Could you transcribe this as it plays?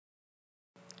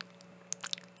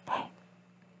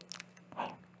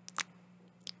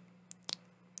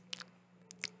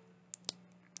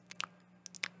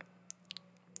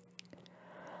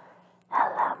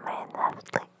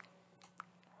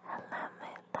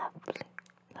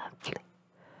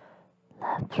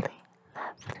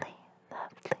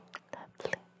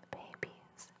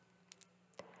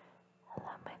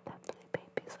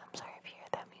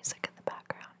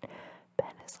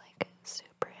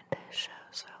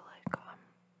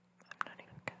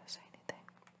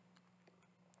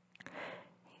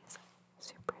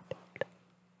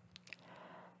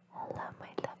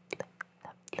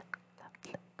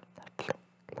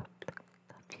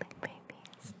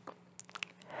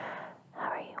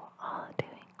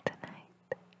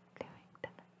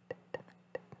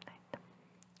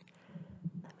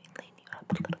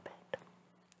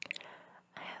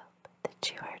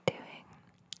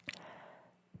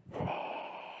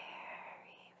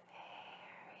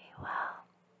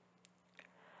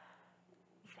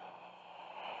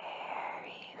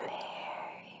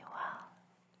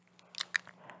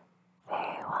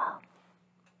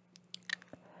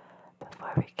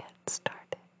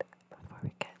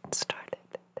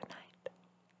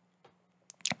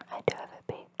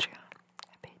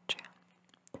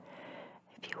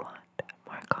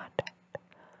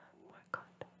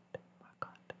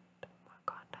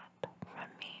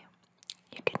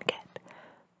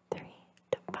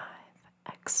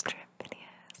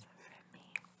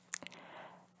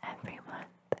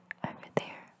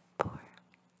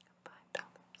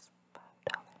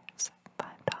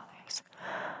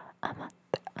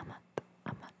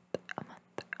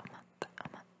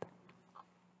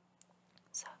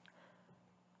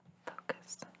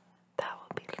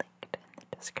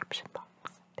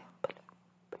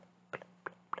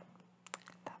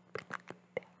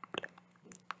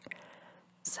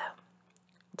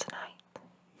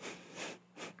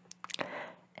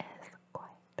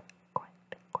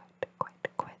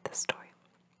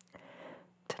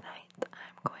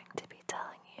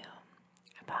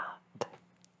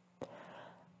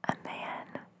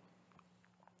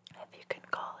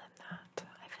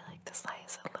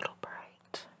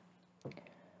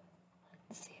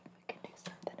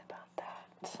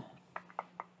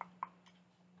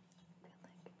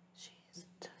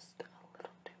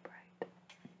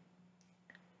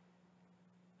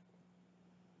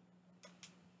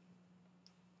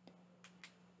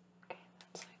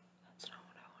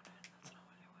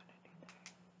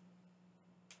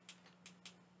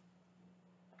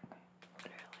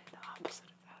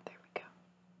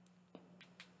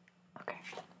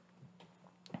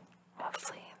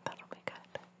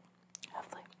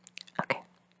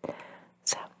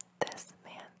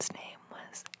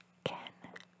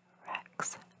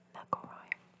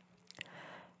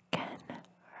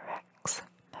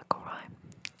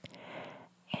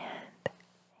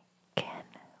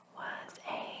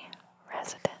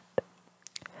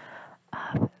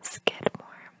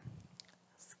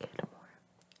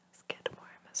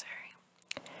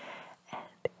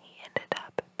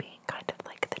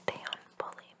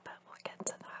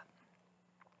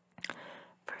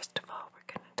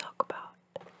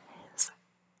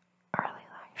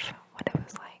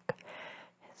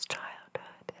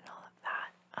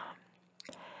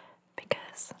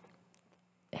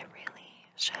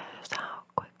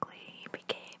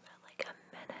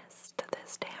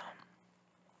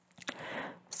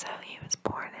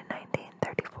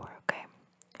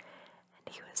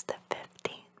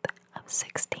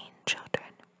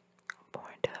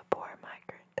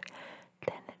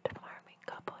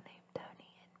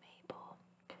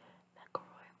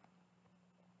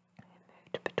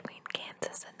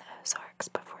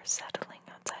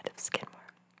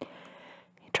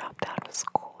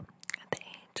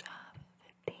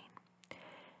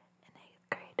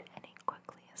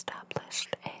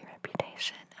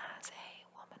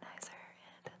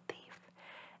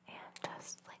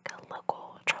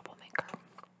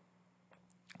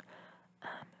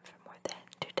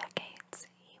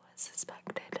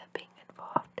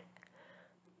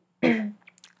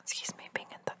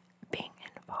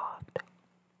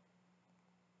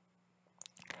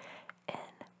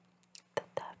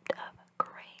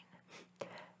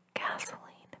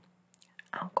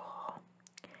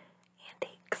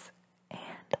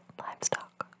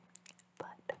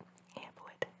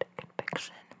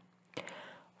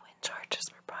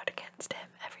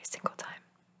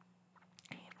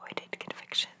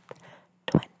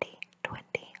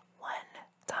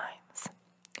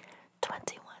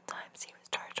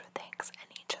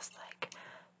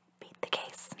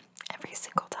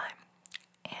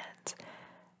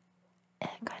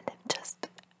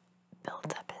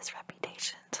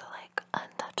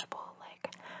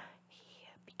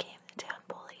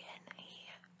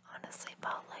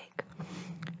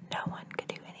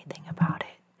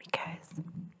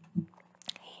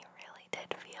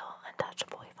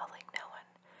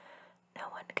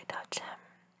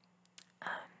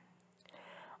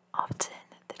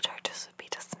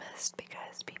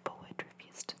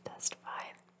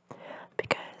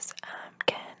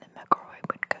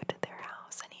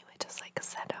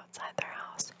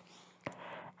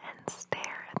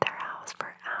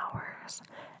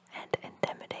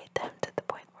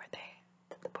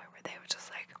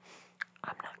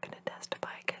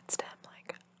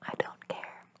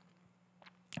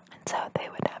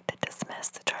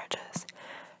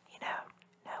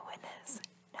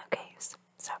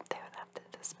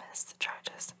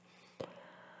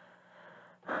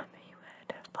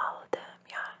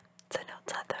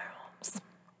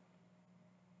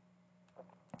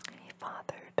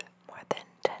fathered more than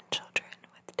 10 children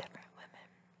with different women,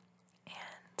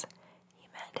 and he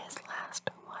met his last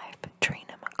wife,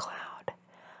 Trina McLeod,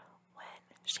 when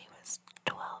she was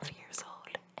 12 years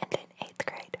old and in 8th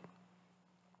grade.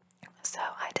 So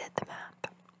I did the math.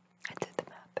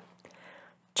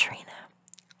 Trina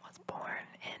was born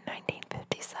in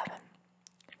 1957.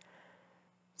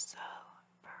 So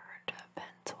for her to have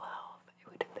been 12, it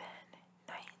would have been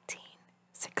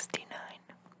 1969.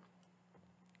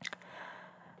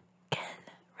 Ken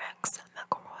Rex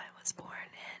McElroy was born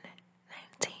in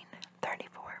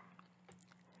 1934.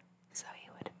 So he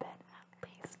would have been at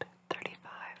least 34,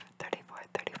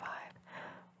 35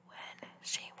 when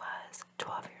she was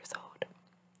 12 years old.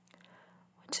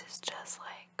 Which is just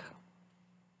like,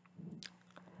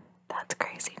 that's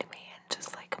crazy to me and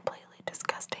just like completely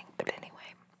disgusting. But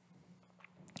anyway,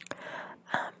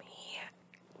 he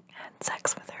had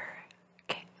sex with her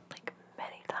like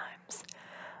many times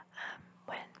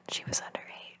when she was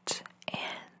underage,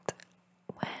 and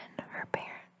when her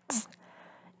parents,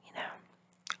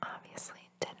 obviously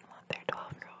didn't want their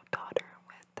 12-year-old daughter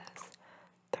with this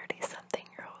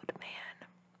 30-something-year-old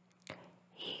man,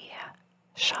 he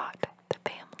shot the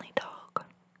family dog.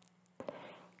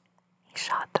 He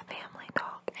shot the family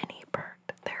dog and he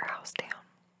burnt their house down.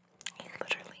 He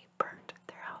literally burnt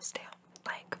their house down.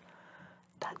 Like,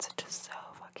 that's just so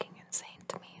fucking insane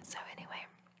to me. So anyway,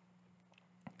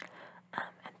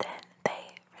 and then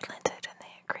they relented and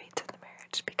they agreed to the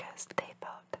marriage because they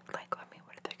felt like, what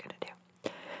are they gonna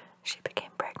do? She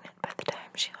became pregnant by the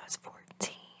time she was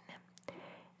 14.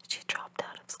 She dropped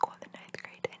out of school in the 9th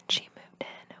grade and she moved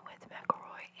in with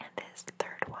McElroy and his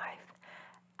third wife,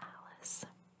 Alice.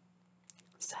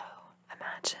 So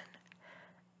imagine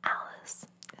Alice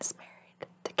is married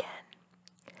to Ken.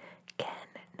 Ken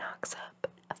knocks up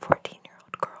a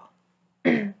 14-year-old girl.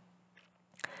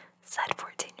 Said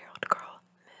 14-year-old girl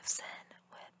moves in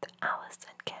with Alice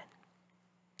and Ken.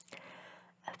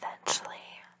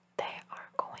 Eventually, they are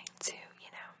going to,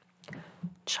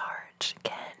 charge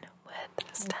Ken with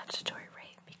statutory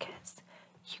rape because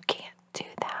you can't do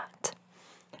that.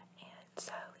 And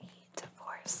so he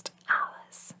divorced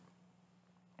Alice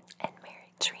and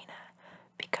married Trina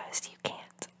because you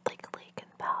can't legally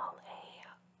compel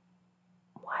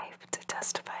a wife to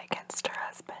testify against her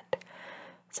husband.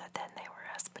 So then they were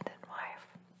husband and wife.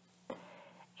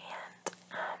 And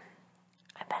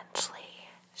eventually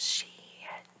she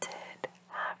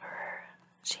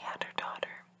had her daughter.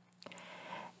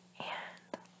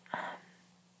 And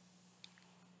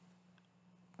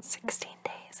 16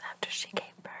 days after she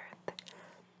gave birth,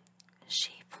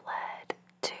 she fled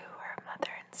to her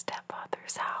mother and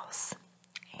stepfather's house.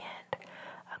 And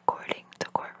according to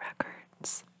court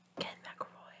records, Ken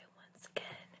McElroy once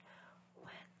again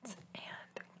went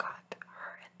and got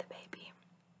her and the baby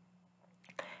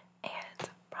and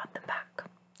brought them back.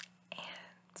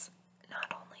 And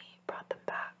not only brought them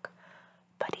back,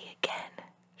 but he again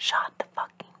shot the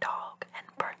fucking dog and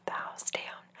burnt the house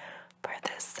down for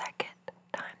the second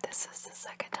time. This is the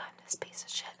second time this piece of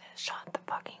shit has shot the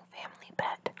fucking family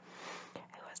pet,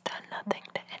 who has done nothing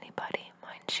to anybody,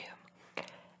 mind you,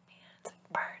 and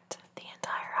burnt the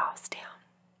entire house down.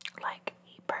 Like,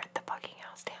 he burnt the fucking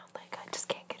house down. Like, I just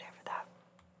can't get over that.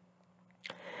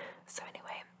 So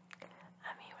anyway,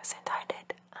 he was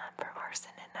indicted for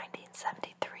arson in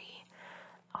 1973,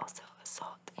 also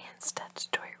assault and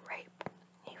statutory rape.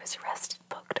 He was arrested,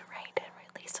 booked, arraigned, and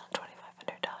released on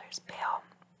 $2,500 bail.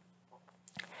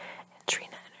 And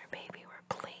Trina and her baby were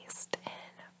placed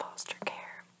in foster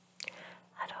care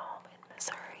at a home in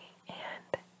Missouri,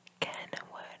 and Ken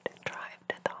would drive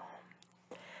to the home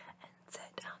and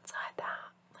sit outside the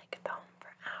home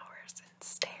for hours and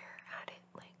stare at it.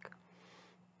 Like,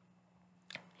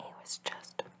 he was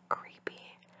just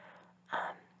creepy.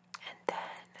 And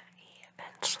then he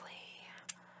eventually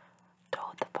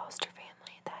told the foster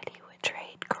family that he would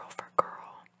trade girl for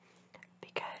girl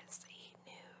because he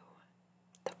knew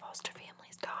the foster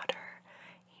family's daughter.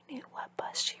 He knew what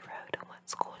bus she rode and what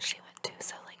school she went to.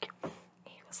 So, like,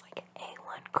 he was like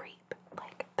A1 creep.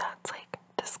 Like, that's like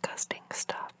disgusting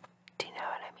stuff. Do you know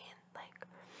what I mean? Like,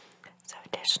 so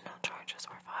additional charges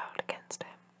were filed against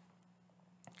him.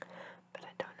 But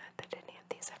I don't know that any of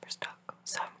these ever stuck.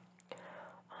 So,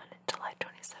 on July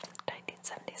 27,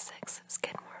 1976,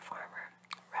 Skidmore farmer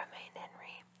Romaine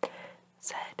Henry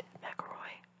said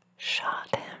McElroy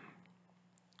shot him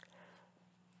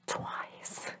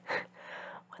twice.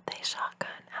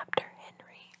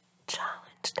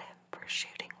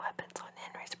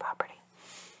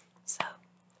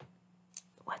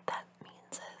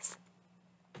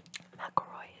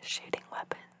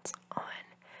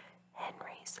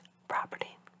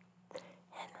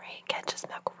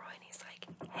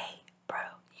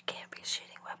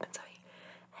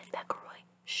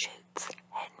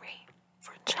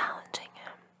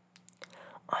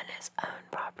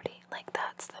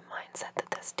 mindset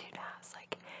that this dude has.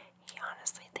 Like, he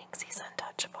honestly thinks he's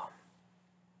untouchable.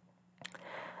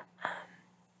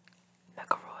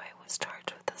 McElroy was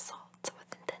charged with assault with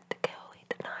intent to kill. He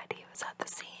denied he was at the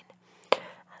scene.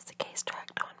 As the case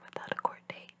dragged on without a court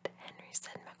date, Henry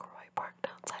said McElroy parked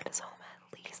outside his home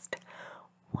at least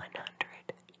 100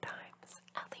 times.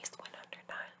 At least 100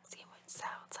 times. He would sit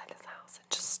outside his house and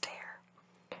just stare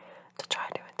to try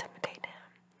to intimidate him.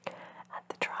 At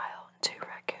the trial, 2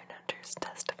 raccoon hunters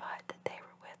testified that they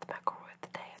were with McElroy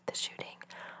the day of the shooting,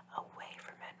 away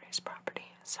from Henry's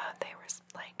property. So they were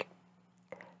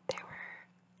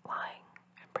lying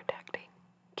and protecting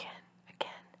Ken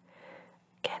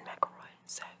McElroy,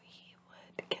 so he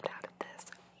would get out of this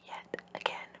yet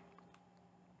again.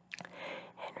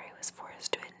 Henry was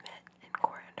forced to admit in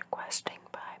court under questioning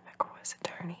by McElroy's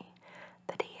attorney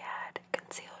that he had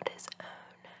concealed his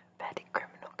own petty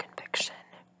criminal conviction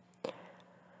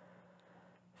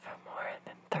from more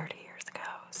than 30 years ago,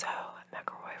 so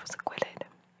McElroy was acquitted.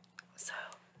 So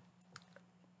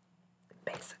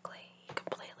basically, he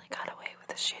completely got away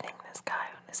with shooting this guy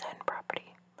on his own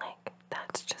property. Like,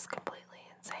 that's just completely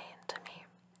insane to me.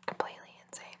 Completely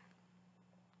insane.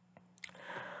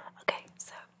 Okay,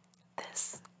 so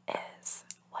this is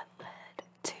what led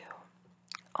to,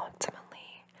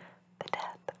 ultimately, the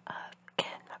death of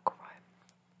Ken McElroy.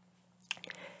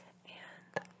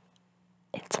 And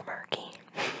it's murky.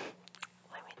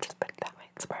 Let me just put it that way.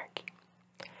 It's murky.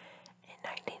 In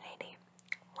 1980,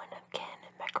 one of Ken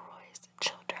McElroy's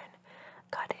children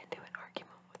got into an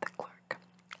argument with a clerk,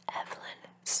 Evelyn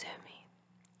Sumi,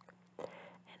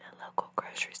 in a local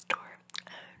grocery store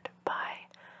owned by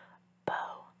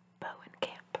Bo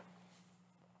Bowenkamp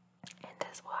and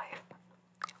his wife,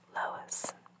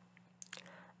 Lois,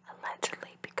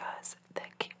 allegedly because the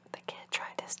kid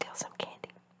tried to steal some candy.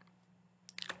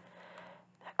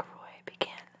 McElroy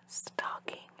began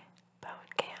stalking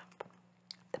Bowenkamp,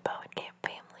 the Bowenkamp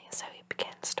family, so he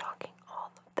began stalking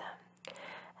all of them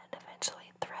and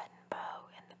eventually threatened Bo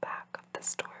in the back of the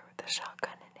store with a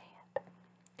shotgun in hand.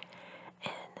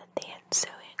 In the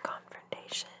ensuing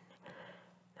confrontation,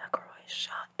 McElroy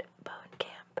shot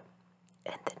Bowenkamp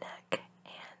in the neck,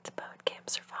 and Bowenkamp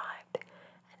survived,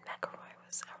 and McElroy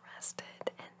was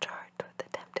arrested and charged with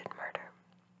attempted murder.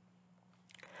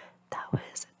 That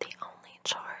was the only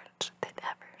charge that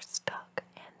ever stuck,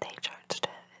 and they charged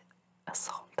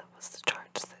assault. That was the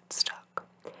charge that stuck,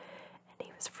 and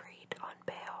he was freed on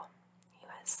bail. He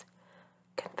was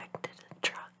convicted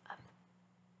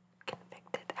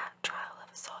at trial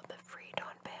of assault, but freed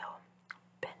on bail,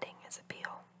 pending his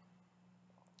appeal.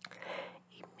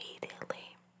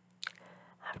 Immediately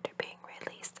after being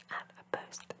released at a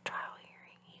post-trial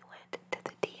hearing, he went to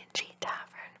the D&G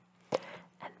Tavern,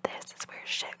 and this is where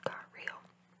shit got real.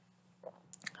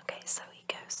 Okay, so he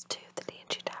goes to the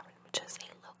D&G Tavern, which is a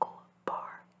local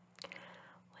bar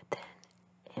within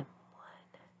M1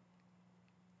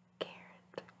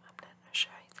 Garrett, I'm not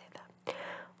sure how you say that,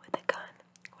 with a gun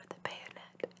with a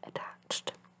bayonet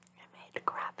attached, and made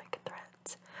graphic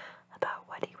threats about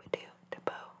what he would do to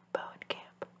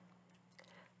Bowenkamp.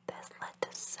 This led to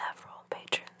several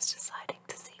patrons deciding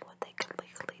to see what they could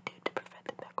legally do to prevent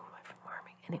McElroy from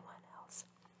harming anyone else.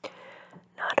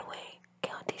 Nottoway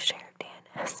County Sheriff Dan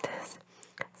Estes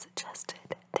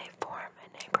suggested they form a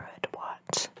neighborhood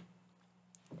watch.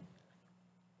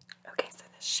 Okay, so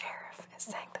the sheriff is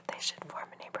saying that they should form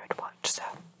a neighborhood watch. So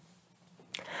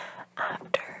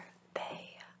after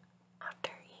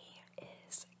he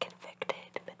is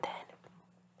convicted but then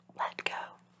let go,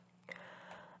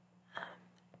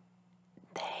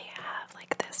 they have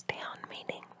like this town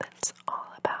meeting that's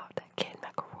all about Ken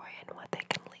McElroy and what they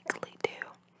can legally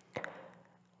do,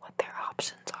 what their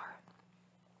options are.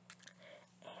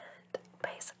 And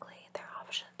basically their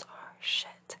options are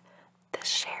shit. The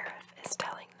sheriff is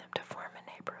telling them to form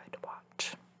a neighborhood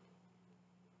watch.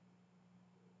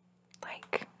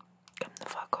 Like, come the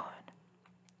fuck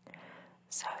on.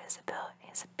 So his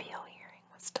appeal hearing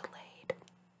was delayed.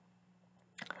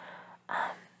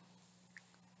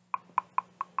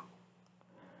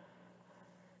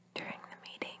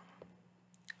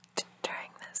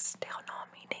 During this town hall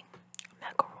meeting,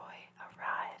 McElroy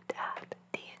arrived at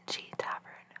D&G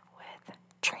Tavern with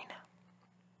Trina.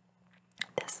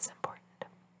 This is important.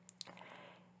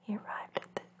 He arrived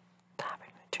at the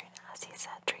tavern with Trina, as he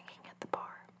sat drinking at the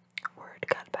bar. Word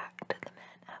got back to the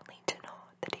men at Leanton Hall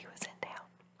that he was in town.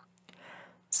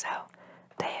 So,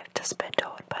 they have just been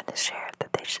told by the sheriff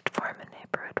that they should form a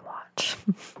neighborhood watch.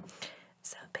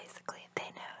 So basically, they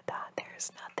know that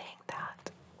there's nothing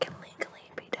that can legally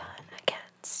be done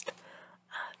against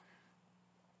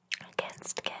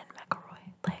Ken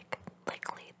McElroy. Like,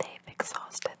 legally, they've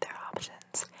exhausted their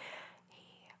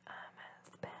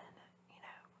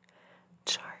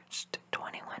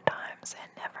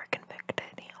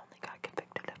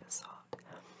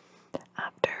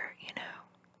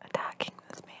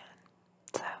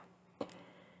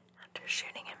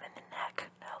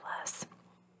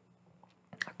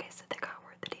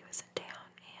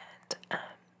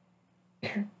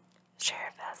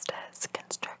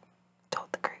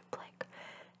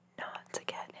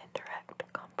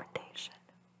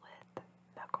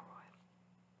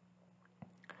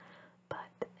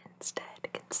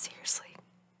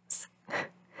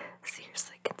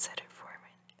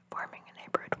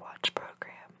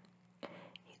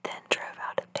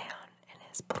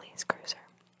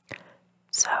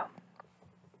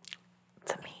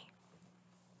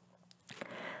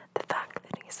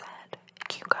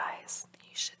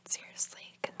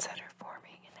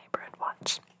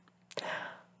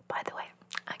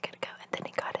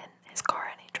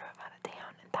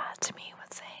to me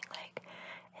was saying, like,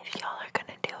 if y'all are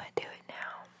gonna do it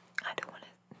now. I don't wanna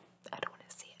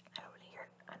see it. I don't wanna hear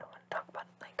it. I don't wanna talk about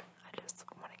it. Like, I just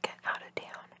wanna get out of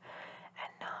town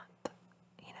and not,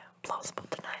 plausible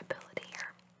deniability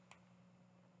here.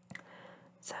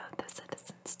 So the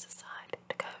citizens decide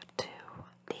to go to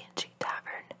the G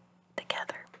Tavern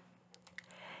together,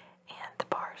 and the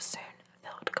bar soon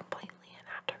filled completely, and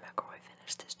after McElroy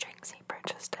finished his drinks, he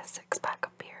purchased a 6-pack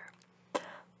of beer,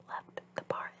 left the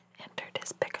bar, and entered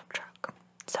his pickup truck.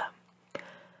 So,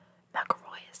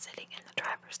 McElroy is sitting in the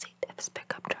driver's seat of his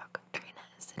pickup truck. Trina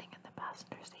is sitting in the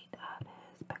passenger seat of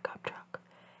his pickup truck.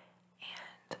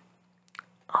 And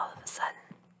all of a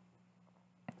sudden,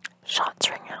 shots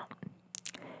ring out.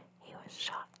 He was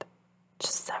shot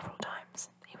just several times.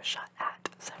 He was shot at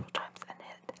several times and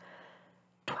hit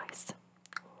twice.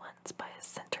 Once by a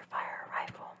centerfire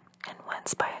rifle and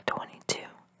once by a .22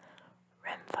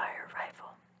 rimfire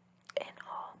rifle. In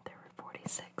all, there were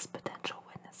 46 potential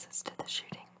witnesses to the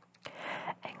shooting,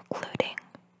 including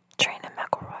Trina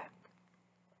McElroy,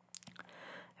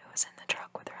 who was in the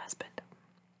truck with her husband.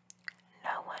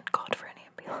 No one called for an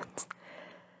ambulance.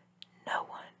 No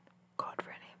one called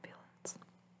for an ambulance.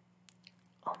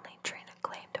 Only Trina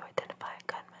claimed to identify a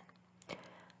gunman.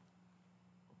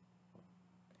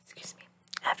 Excuse me.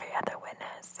 Every other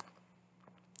witness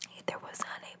either was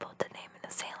unable to name an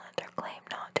assailant or claimed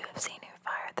not to have seen who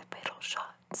fired the fatal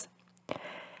shots.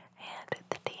 And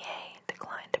the DA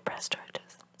declined to press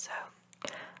charges. So,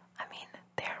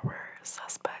 there were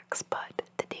suspects, but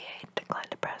the DA declined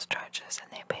to press charges,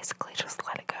 and they basically just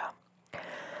let it go.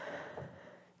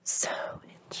 So,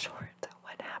 in short,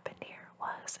 what happened here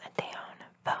was a town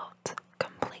felt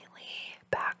completely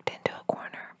backed into a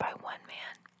corner by one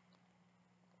man.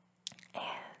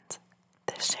 And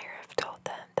the sheriff told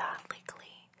them that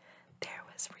legally there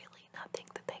was really nothing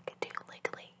that they could do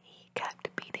legally. He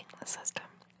kept beating the system.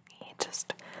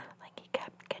 He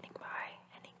kept getting by,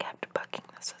 and he kept bucking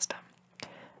the system.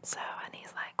 So, and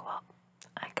he's like, well,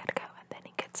 I gotta go. And then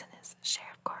he gets in his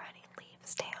sheriff car and he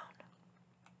leaves town.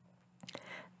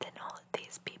 Then all of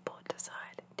these people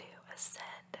decide to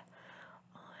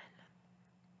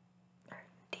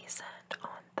descend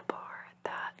on the bar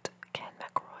that Ken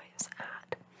McElroy is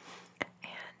at.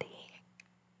 And he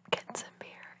gets some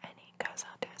beer and he goes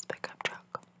out to his pickup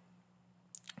truck.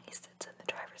 He sits in the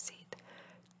driver's seat.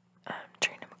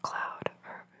 Trina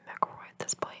McElroy at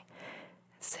this point,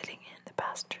 is sitting in the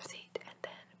passenger seat, and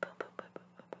then boom, boom, boom, boom,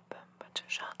 boom, boom, boom, bunch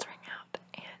of shots ring out,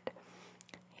 and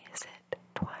he is hit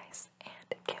twice and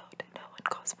killed. No one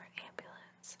calls for an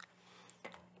ambulance.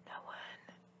 No one,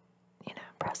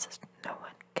 no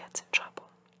one gets in trouble.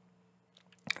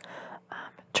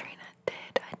 Trina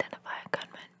did identify a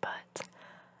gunman, but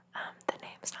the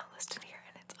name's not listed here,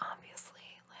 and it's obviously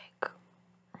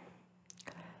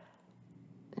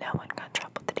no one got in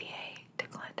trouble. The DA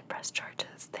declined to press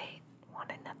charges. They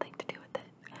wanted nothing to do with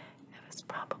it. It was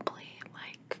probably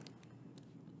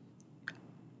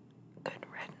good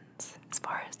riddance as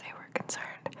far as they were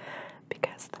concerned,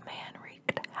 because the man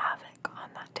wreaked havoc on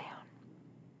that town.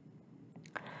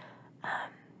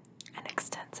 An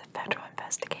extensive federal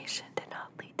investigation did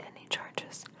not lead to any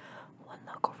charges. One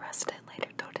local resident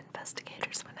later told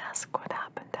investigators when asked what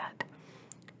happened that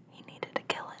he needed a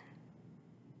killing.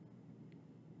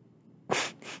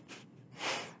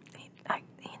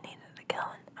 he needed a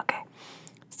killing. Okay,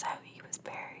 so he was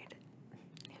buried.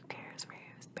 Who cares where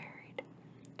he was buried?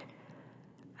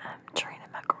 Trina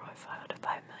McElroy filed a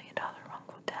 $5 million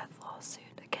wrongful death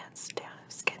lawsuit against the town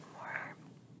of Skidmore.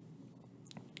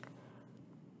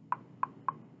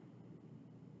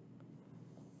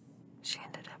 She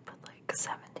ended up with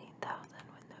 $17,000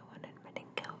 with no one admitting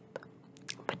guilt.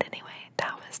 But anyway,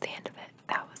 that was the end of it.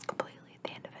 That was completely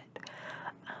the end of it.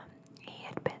 He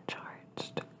had been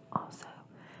charged also,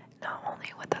 not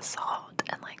only with assault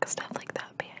and stuff like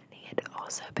that, but he had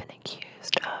also been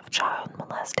accused of child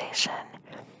molestation.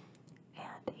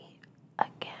 And he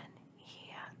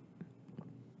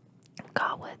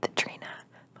got with Trina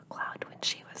McLeod when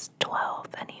she was 12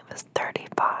 and he was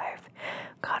 35,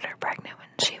 got her pregnant when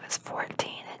she was 14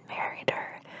 and married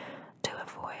her to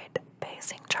avoid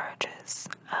facing charges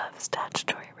of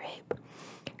statutory